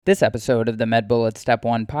This episode of the MedBullets Step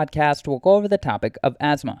 1 podcast will go over the topic of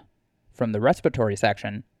asthma from the respiratory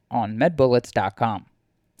section on medbullets.com.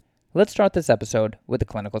 Let's start this episode with a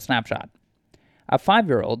clinical snapshot. A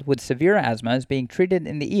 5-year-old with severe asthma is being treated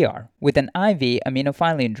in the ER with an IV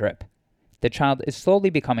aminophylline drip. The child is slowly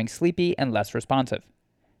becoming sleepy and less responsive.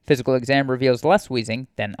 Physical exam reveals less wheezing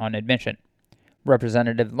than on admission.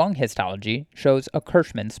 Representative lung histology shows a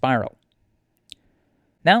Kirschmann spiral.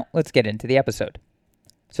 Now let's get into the episode.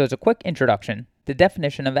 So as a quick introduction, the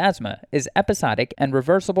definition of asthma is episodic and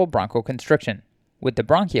reversible bronchoconstriction, with the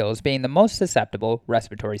bronchioles being the most susceptible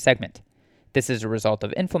respiratory segment. This is a result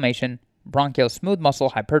of inflammation, bronchial smooth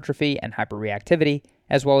muscle hypertrophy and hyperreactivity,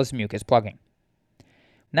 as well as mucus plugging.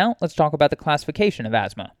 Now let's talk about the classification of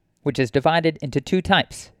asthma, which is divided into two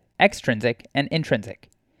types, extrinsic and intrinsic.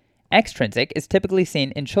 Extrinsic is typically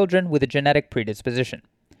seen in children with a genetic predisposition.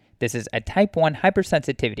 This is a type 1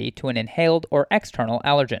 hypersensitivity to an inhaled or external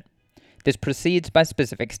allergen. This proceeds by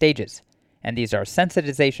specific stages, and these are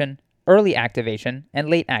sensitization, early activation, and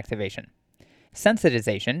late activation.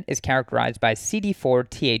 Sensitization is characterized by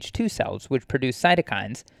CD4-Th2 cells which produce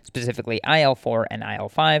cytokines, specifically IL-4 and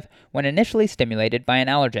IL-5, when initially stimulated by an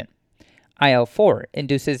allergen. IL-4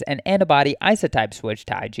 induces an antibody isotype switch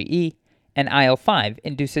to IgE, and IL-5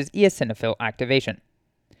 induces eosinophil activation.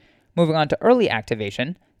 Moving on to early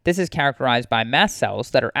activation, this is characterized by mast cells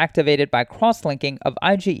that are activated by cross-linking of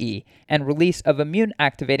IgE and release of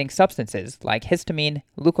immune-activating substances like histamine,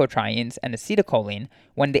 leukotrienes, and acetylcholine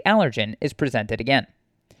when the allergen is presented again.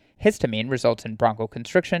 Histamine results in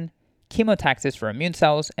bronchoconstriction, chemotaxis for immune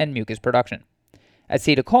cells, and mucus production.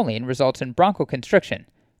 Acetylcholine results in bronchoconstriction,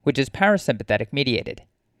 which is parasympathetic mediated.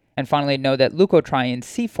 And finally, know that leukotrienes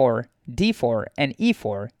C4, D4, and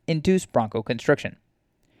E4 induce bronchoconstriction.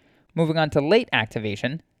 Moving on to late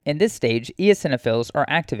activation, in this stage, eosinophils are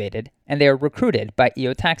activated and they are recruited by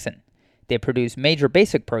eotaxin. They produce major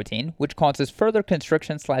basic protein, which causes further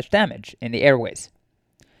constriction/damage in the airways.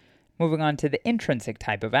 Moving on to the intrinsic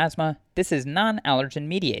type of asthma, this is non-allergen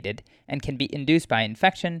mediated and can be induced by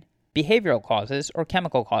infection, behavioral causes, or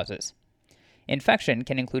chemical causes. Infection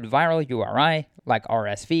can include viral URI, like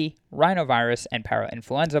RSV, rhinovirus, and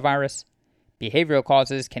parainfluenza virus. Behavioral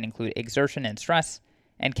causes can include exertion and stress,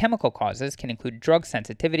 and chemical causes can include drug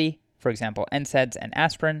sensitivity, for example NSAIDs and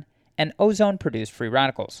aspirin, and ozone-produced free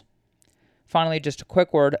radicals. Finally, just a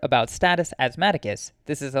quick word about status asthmaticus.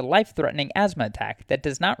 This is a life-threatening asthma attack that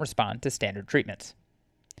does not respond to standard treatments.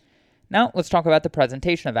 Now let's talk about the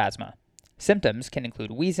presentation of asthma. Symptoms can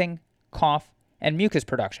include wheezing, cough, and mucus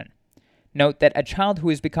production. Note that a child who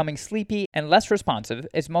is becoming sleepy and less responsive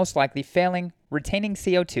is most likely failing retaining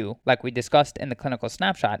CO2, like we discussed in the clinical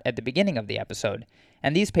snapshot at the beginning of the episode,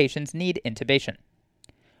 and these patients need intubation.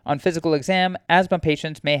 On physical exam, asthma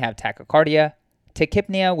patients may have tachycardia,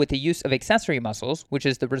 tachypnea with the use of accessory muscles, which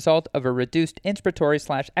is the result of a reduced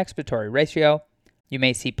inspiratory/expiratory ratio. You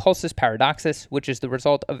may see pulsus paradoxus, which is the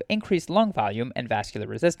result of increased lung volume and vascular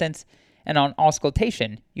resistance. And on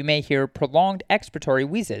auscultation, you may hear prolonged expiratory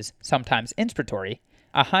wheezes, sometimes inspiratory,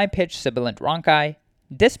 a high-pitched sibilant rhonchi,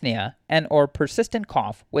 dyspnea, and or persistent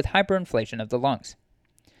cough with hyperinflation of the lungs.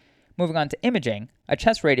 Moving on to imaging, a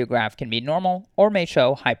chest radiograph can be normal or may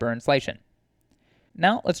show hyperinflation.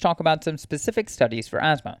 Now let's talk about some specific studies for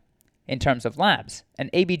asthma. In terms of labs,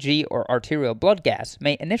 an ABG or arterial blood gas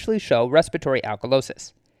may initially show respiratory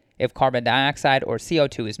alkalosis. If carbon dioxide or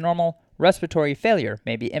CO2 is normal, respiratory failure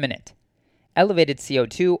may be imminent. Elevated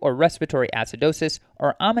CO2 or respiratory acidosis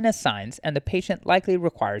are ominous signs and the patient likely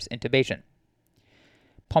requires intubation.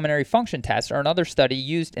 Pulmonary function tests are another study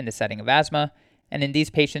used in the setting of asthma, and in these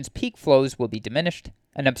patients peak flows will be diminished.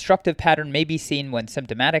 An obstructive pattern may be seen when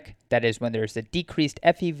symptomatic, that is when there is a decreased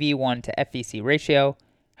FEV1 to FVC ratio.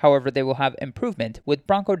 However, they will have improvement with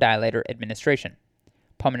bronchodilator administration.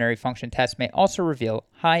 Pulmonary function tests may also reveal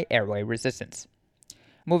high airway resistance.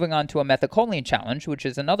 Moving on to a methacholine challenge, which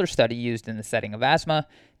is another study used in the setting of asthma.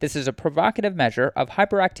 This is a provocative measure of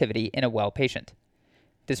hyperactivity in a well patient.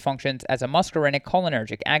 This functions as a muscarinic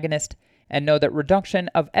cholinergic agonist, and know that reduction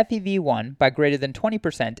of FEV1 by greater than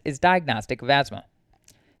 20% is diagnostic of asthma.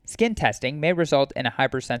 Skin testing may result in a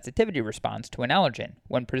hypersensitivity response to an allergen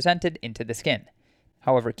when presented into the skin.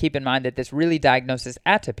 However, keep in mind that this really diagnoses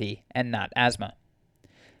atopy and not asthma.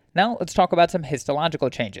 Now let's talk about some histological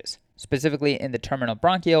changes, specifically in the terminal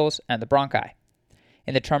bronchioles and the bronchi.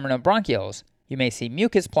 In the terminal bronchioles, you may see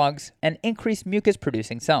mucus plugs and increased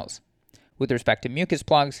mucus-producing cells. With respect to mucus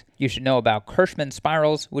plugs, you should know about Kirschmann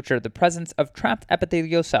spirals, which are the presence of trapped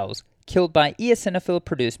epithelial cells killed by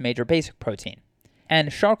eosinophil-produced major basic protein,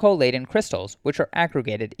 and Charcot-Leyden crystals, which are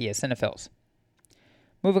aggregated eosinophils.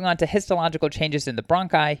 Moving on to histological changes in the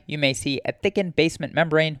bronchi, you may see a thickened basement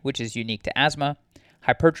membrane, which is unique to asthma,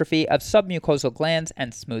 hypertrophy of submucosal glands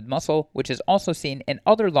and smooth muscle, which is also seen in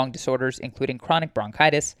other lung disorders including chronic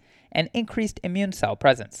bronchitis, and increased immune cell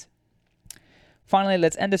presence. Finally,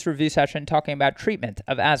 let's end this review session talking about treatment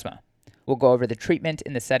of asthma. We'll go over the treatment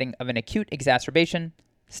in the setting of an acute exacerbation,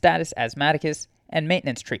 status asthmaticus, and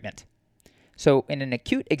maintenance treatment. So, in an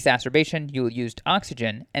acute exacerbation, you will use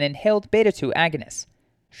oxygen and inhaled beta-2 agonists.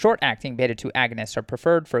 Short-acting beta-2 agonists are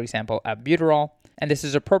preferred, for example, albuterol, and this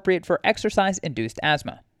is appropriate for exercise-induced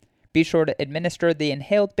asthma. Be sure to administer the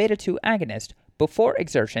inhaled beta-2 agonist before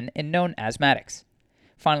exertion in known asthmatics.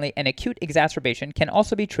 Finally, an acute exacerbation can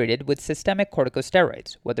also be treated with systemic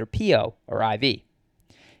corticosteroids, whether PO or IV.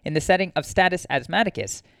 In the setting of status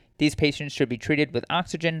asthmaticus, these patients should be treated with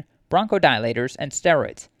oxygen, bronchodilators, and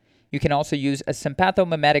steroids. You can also use a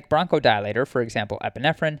sympathomimetic bronchodilator, for example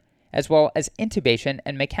epinephrine, as well as intubation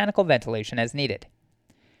and mechanical ventilation as needed.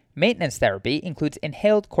 Maintenance therapy includes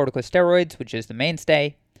inhaled corticosteroids, which is the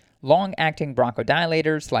mainstay, long-acting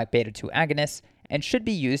bronchodilators like beta-2 agonists, and should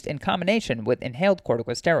be used in combination with inhaled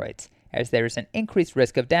corticosteroids, as there is an increased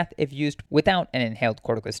risk of death if used without an inhaled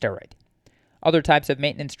corticosteroid. Other types of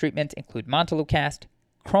maintenance treatment include montelukast,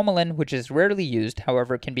 cromolyn, which is rarely used,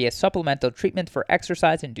 however can be a supplemental treatment for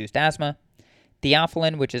exercise-induced asthma,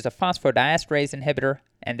 theophylline, which is a phosphodiesterase inhibitor,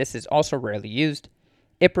 and this is also rarely used,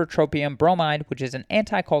 ipratropium bromide, which is an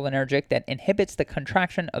anticholinergic that inhibits the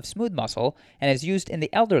contraction of smooth muscle and is used in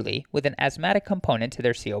the elderly with an asthmatic component to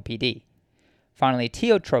their COPD. Finally,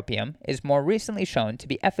 tiotropium is more recently shown to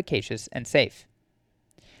be efficacious and safe.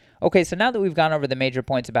 Okay, so now that we've gone over the major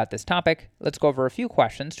points about this topic, let's go over a few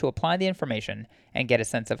questions to apply the information and get a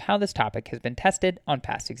sense of how this topic has been tested on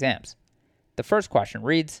past exams. The first question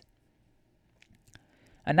reads,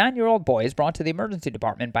 a 9-year-old boy is brought to the emergency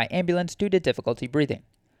department by ambulance due to difficulty breathing.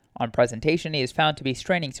 On presentation, he is found to be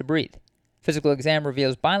straining to breathe. Physical exam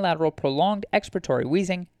reveals bilateral prolonged expiratory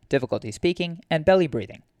wheezing, difficulty speaking, and belly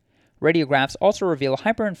breathing. Radiographs also reveal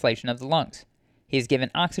hyperinflation of the lungs. He is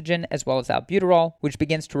given oxygen as well as albuterol, which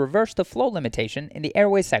begins to reverse the flow limitation in the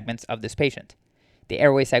airway segments of this patient. The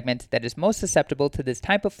airway segment that is most susceptible to this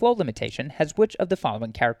type of flow limitation has which of the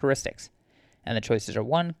following characteristics? And the choices are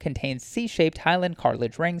 1. Contains C-shaped hyaline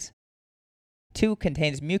cartilage rings. 2.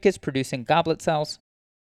 Contains mucus-producing goblet cells.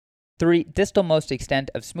 3. Distal most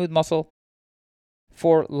extent of smooth muscle.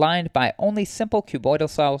 4. Lined by only simple cuboidal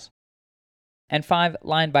cells. And 5.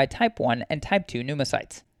 Lined by type 1 and type 2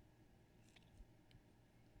 pneumocytes.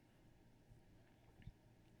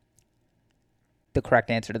 The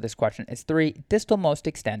correct answer to this question is 3. Distal most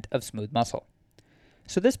extent of smooth muscle.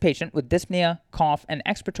 So this patient with dyspnea, cough, and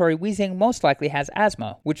expiratory wheezing most likely has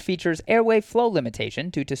asthma, which features airway flow limitation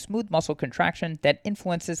due to smooth muscle contraction that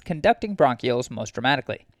influences conducting bronchioles most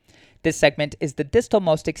dramatically. This segment is the distal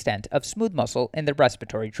most extent of smooth muscle in the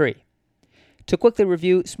respiratory tree. To quickly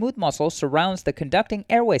review, smooth muscle surrounds the conducting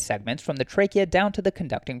airway segments from the trachea down to the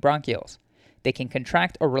conducting bronchioles. They can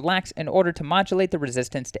contract or relax in order to modulate the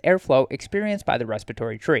resistance to airflow experienced by the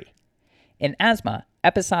respiratory tree. In asthma,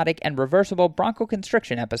 episodic and reversible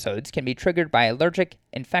bronchoconstriction episodes can be triggered by allergic,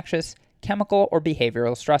 infectious, chemical, or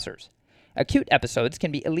behavioral stressors. Acute episodes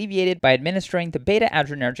can be alleviated by administering the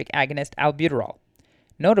beta-adrenergic agonist albuterol.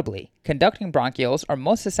 Notably, conducting bronchioles are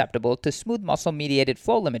most susceptible to smooth muscle-mediated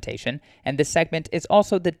flow limitation, and this segment is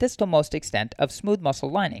also the distal most extent of smooth muscle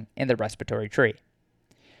lining in the respiratory tree.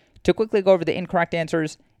 To quickly go over the incorrect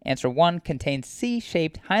answers, answer 1 contains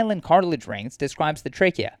C-shaped hyaline cartilage rings describes the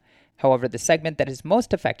trachea. However, the segment that is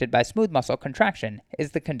most affected by smooth muscle contraction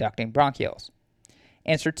is the conducting bronchioles.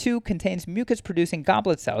 Answer 2 contains mucus-producing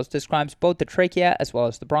goblet cells describes both the trachea as well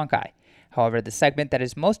as the bronchi. However, the segment that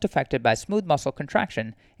is most affected by smooth muscle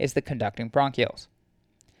contraction is the conducting bronchioles.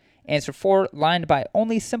 Answer 4, lined by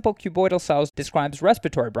only simple cuboidal cells, describes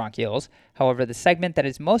respiratory bronchioles. However, the segment that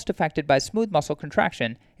is most affected by smooth muscle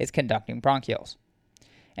contraction is conducting bronchioles.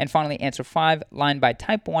 And finally, answer 5, lined by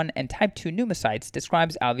type 1 and type 2 pneumocytes,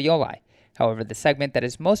 describes alveoli. However, the segment that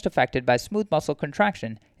is most affected by smooth muscle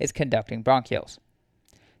contraction is conducting bronchioles.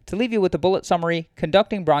 To leave you with a bullet summary,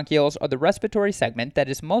 conducting bronchioles are the respiratory segment that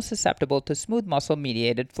is most susceptible to smooth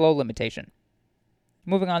muscle-mediated flow limitation.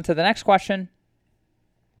 Moving on to the next question.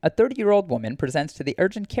 A 30-year-old woman presents to the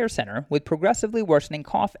urgent care center with progressively worsening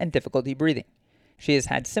cough and difficulty breathing. She has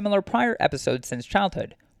had similar prior episodes since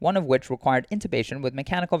childhood, one of which required intubation with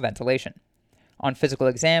mechanical ventilation. On physical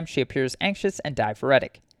exam, she appears anxious and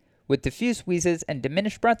diaphoretic, with diffuse wheezes and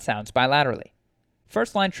diminished breath sounds bilaterally.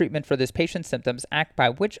 First-line treatment for this patient's symptoms act by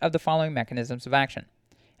which of the following mechanisms of action?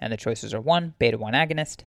 And the choices are 1. Beta-1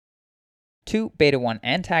 agonist, 2. Beta-1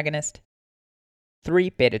 antagonist, 3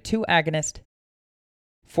 beta-2 agonist,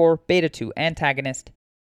 4 beta-2 antagonist,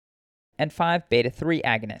 and 5 beta-3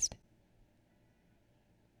 agonist.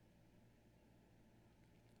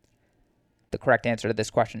 The correct answer to this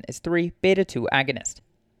question is 3 beta-2 agonist.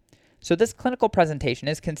 So this clinical presentation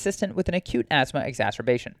is consistent with an acute asthma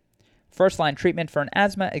exacerbation. First-line treatment for an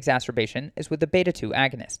asthma exacerbation is with the beta-2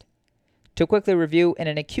 agonist. To quickly review, in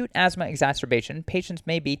an acute asthma exacerbation, patients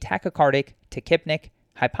may be tachycardic, tachypnic,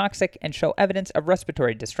 hypoxic, and show evidence of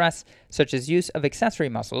respiratory distress, such as use of accessory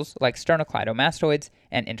muscles like sternocleidomastoids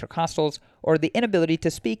and intercostals, or the inability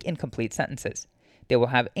to speak in complete sentences. They will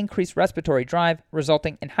have increased respiratory drive,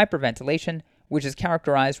 resulting in hyperventilation, which is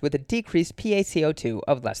characterized with a decreased PaCO2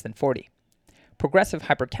 of less than 40. Progressive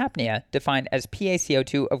hypercapnia, defined as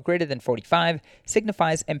PaCO2 of greater than 45,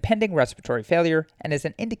 signifies impending respiratory failure and is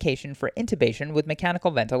an indication for intubation with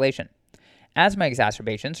mechanical ventilation. Asthma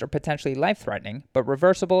exacerbations are potentially life-threatening, but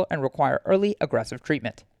reversible and require early aggressive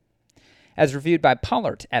treatment. As reviewed by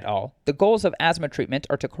Pollard et al., the goals of asthma treatment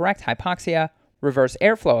are to correct hypoxia, reverse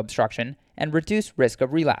airflow obstruction, and reduce risk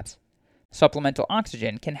of relapse. Supplemental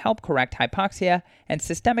oxygen can help correct hypoxia, and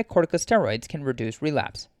systemic corticosteroids can reduce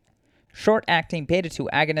relapse. Short-acting beta-2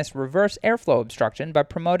 agonists reverse airflow obstruction by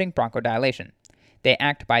promoting bronchodilation. They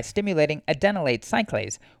act by stimulating adenylate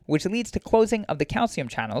cyclase, which leads to closing of the calcium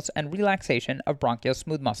channels and relaxation of bronchial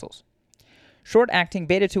smooth muscles. Short-acting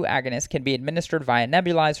beta-2 agonists can be administered via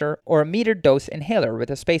nebulizer or a metered dose inhaler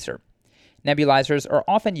with a spacer. Nebulizers are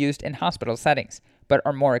often used in hospital settings, but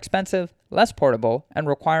are more expensive, less portable, and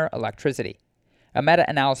require electricity. A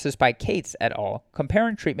meta-analysis by Cates et al.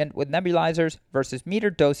 Comparing treatment with nebulizers versus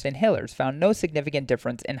metered-dosed inhalers found no significant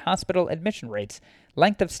difference in hospital admission rates,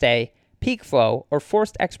 length of stay, peak flow, or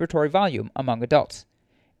forced expiratory volume among adults.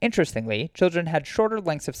 Interestingly, children had shorter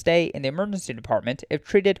lengths of stay in the emergency department if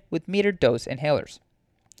treated with metered-dose inhalers.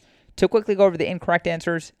 To quickly go over the incorrect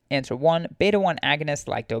answers, answer 1, beta-1 agonists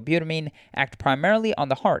like dobutamine act primarily on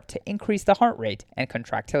the heart to increase the heart rate and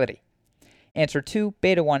contractility. Answer 2,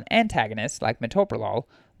 beta-1 antagonists like metoprolol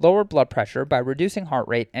lower blood pressure by reducing heart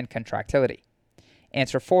rate and contractility.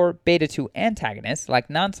 Answer 4, beta-2 antagonists like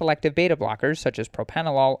non-selective beta blockers such as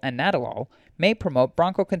propranolol and nadolol may promote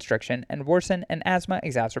bronchoconstriction and worsen an asthma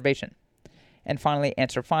exacerbation. And finally,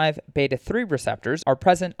 answer 5, beta-3 receptors are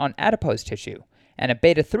present on adipose tissue, and a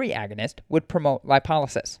beta-3 agonist would promote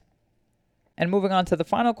lipolysis. And moving on to the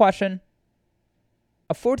final question,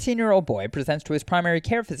 a 14-year-old boy presents to his primary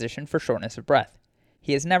care physician for shortness of breath.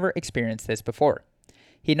 He has never experienced this before.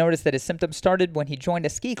 He noticed that his symptoms started when he joined a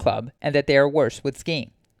ski club and that they are worse with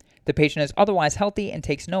skiing. The patient is otherwise healthy and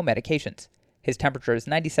takes no medications. His temperature is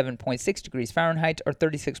 97.6 degrees Fahrenheit or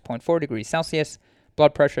 36.4 degrees Celsius.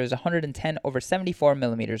 Blood pressure is 110 over 74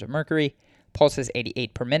 millimeters of mercury. Pulse is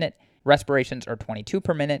 88 per minute. Respirations are 22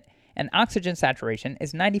 per minute. And oxygen saturation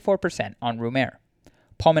is 94% on room air.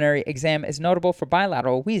 Pulmonary exam is notable for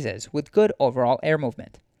bilateral wheezes with good overall air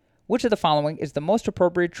movement. Which of the following is the most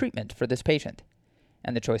appropriate treatment for this patient?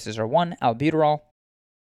 And the choices are 1, albuterol,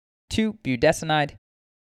 2, budesonide,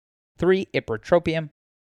 3, ipratropium,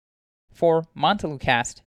 4,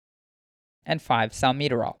 montelukast, and 5,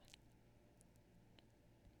 salmeterol.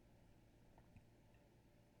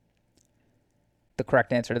 The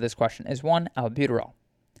correct answer to this question is 1, albuterol.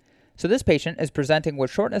 So this patient is presenting with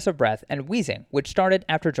shortness of breath and wheezing, which started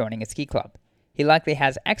after joining a ski club. He likely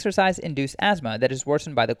has exercise-induced asthma that is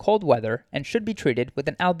worsened by the cold weather and should be treated with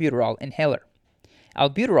an albuterol inhaler.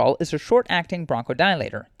 Albuterol is a short-acting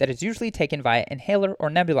bronchodilator that is usually taken via inhaler or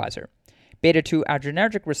nebulizer. Beta-2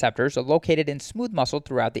 adrenergic receptors are located in smooth muscle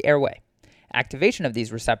throughout the airway. Activation of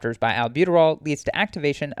these receptors by albuterol leads to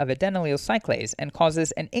activation of adenylyl cyclase and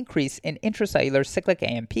causes an increase in intracellular cyclic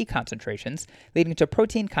AMP concentrations, leading to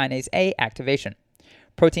protein kinase A activation.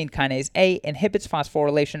 Protein kinase A inhibits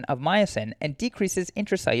phosphorylation of myosin and decreases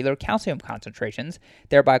intracellular calcium concentrations,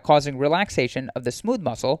 thereby causing relaxation of the smooth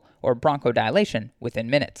muscle or bronchodilation within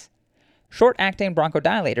minutes. Short-acting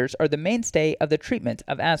bronchodilators are the mainstay of the treatment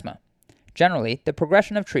of asthma. Generally, the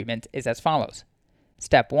progression of treatment is as follows.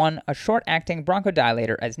 Step 1, a short-acting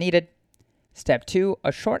bronchodilator as needed. Step 2,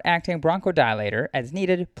 a short-acting bronchodilator as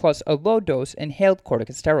needed plus a low-dose inhaled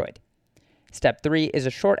corticosteroid. Step 3 is a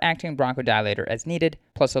short-acting bronchodilator as needed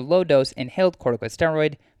plus a low-dose inhaled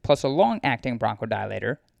corticosteroid plus a long-acting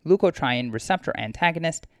bronchodilator, leukotriene receptor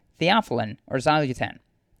antagonist, theophylline, or xylutan.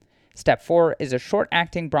 Step 4 is a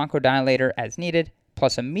short-acting bronchodilator as needed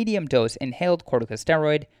plus a medium-dose inhaled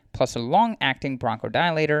corticosteroid plus a long-acting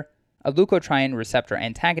bronchodilator, a leukotriene receptor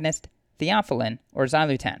antagonist, theophylline, or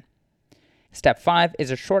xylutan. Step 5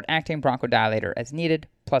 is a short-acting bronchodilator as needed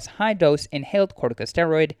plus high-dose inhaled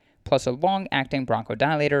corticosteroid plus a long-acting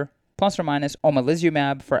bronchodilator plus or minus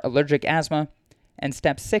omalizumab for allergic asthma. And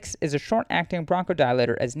step 6 is a short-acting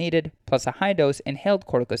bronchodilator as needed, plus a high-dose inhaled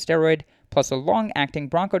corticosteroid, plus a long-acting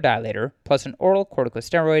bronchodilator, plus an oral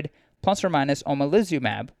corticosteroid, plus or minus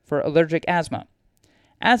omalizumab for allergic asthma.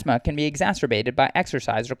 Asthma can be exacerbated by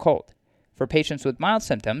exercise or cold. For patients with mild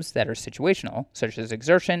symptoms that are situational, such as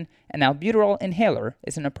exertion, an albuterol inhaler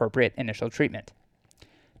is an appropriate initial treatment.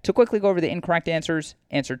 To quickly go over the incorrect answers,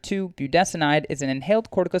 answer 2, budesonide is an inhaled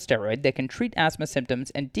corticosteroid that can treat asthma symptoms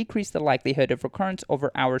and decrease the likelihood of recurrence over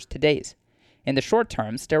hours to days. In the short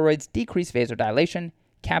term, steroids decrease vasodilation,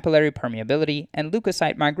 capillary permeability, and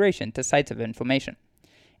leukocyte migration to sites of inflammation.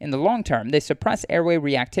 In the long term, they suppress airway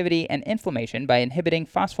reactivity and inflammation by inhibiting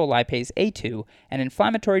phospholipase A2 and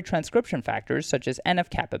inflammatory transcription factors such as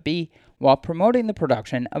NF-kappa B, while promoting the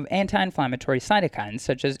production of anti-inflammatory cytokines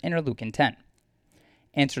such as interleukin 10.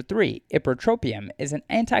 Answer 3. Ipratropium is an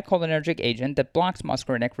anticholinergic agent that blocks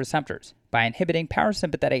muscarinic receptors. By inhibiting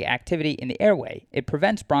parasympathetic activity in the airway, it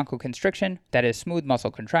prevents bronchoconstriction, that is smooth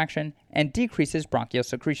muscle contraction, and decreases bronchial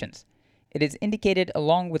secretions. It is indicated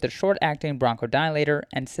along with a short-acting bronchodilator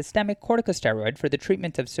and systemic corticosteroid for the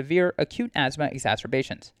treatment of severe acute asthma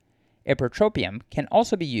exacerbations. Ipratropium can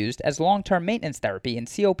also be used as long-term maintenance therapy in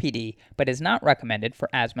COPD, but is not recommended for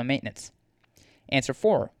asthma maintenance. Answer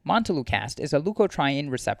 4. Montelukast is a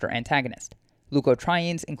leukotriene receptor antagonist.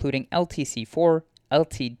 Leukotrienes, including LTC4,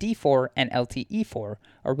 LTD4, and LTE4,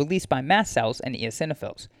 are released by mast cells and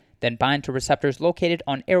eosinophils, then bind to receptors located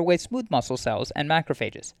on airway smooth muscle cells and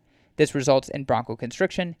macrophages. This results in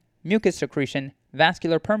bronchoconstriction, mucus secretion,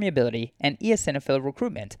 vascular permeability, and eosinophil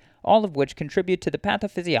recruitment, all of which contribute to the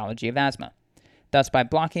pathophysiology of asthma. Thus, by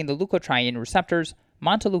blocking the leukotriene receptors,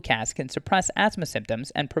 montelukast can suppress asthma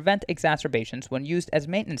symptoms and prevent exacerbations when used as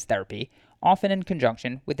maintenance therapy, often in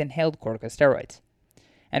conjunction with inhaled corticosteroids.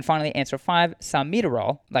 And finally, answer 5,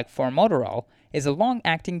 salmeterol, like formoterol, is a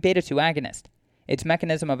long-acting beta-2 agonist. Its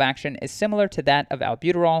mechanism of action is similar to that of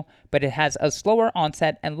albuterol, but it has a slower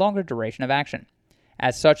onset and longer duration of action.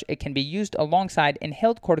 As such, it can be used alongside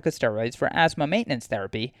inhaled corticosteroids for asthma maintenance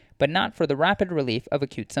therapy, but not for the rapid relief of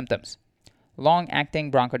acute symptoms.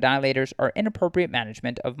 Long-acting bronchodilators are inappropriate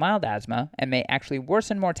management of mild asthma and may actually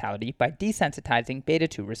worsen mortality by desensitizing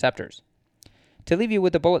beta-2 receptors. To leave you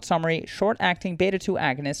with a bullet summary, short-acting beta-2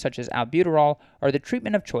 agonists such as albuterol are the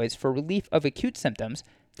treatment of choice for relief of acute symptoms,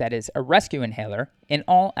 that is, a rescue inhaler, in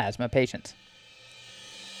all asthma patients.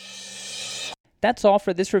 That's all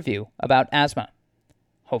for this review about asthma.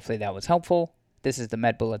 Hopefully that was helpful. This is the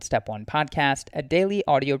MedBullets Step 1 podcast, a daily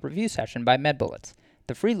audio review session by MedBullets,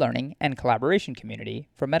 the free learning and collaboration community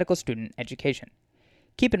for medical student education.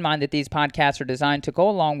 Keep in mind that these podcasts are designed to go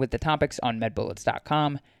along with the topics on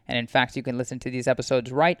medbullets.com, and in fact, you can listen to these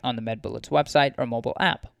episodes right on the MedBullets website or mobile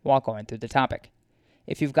app while going through the topic.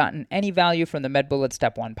 If you've gotten any value from the MedBullets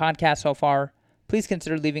Step 1 podcast so far, please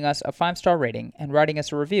consider leaving us a 5-star rating and writing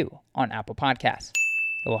us a review on Apple Podcasts.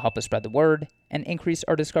 It will help us spread the word and increase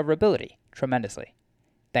our discoverability tremendously.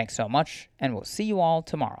 Thanks so much, and we'll see you all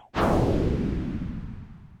tomorrow.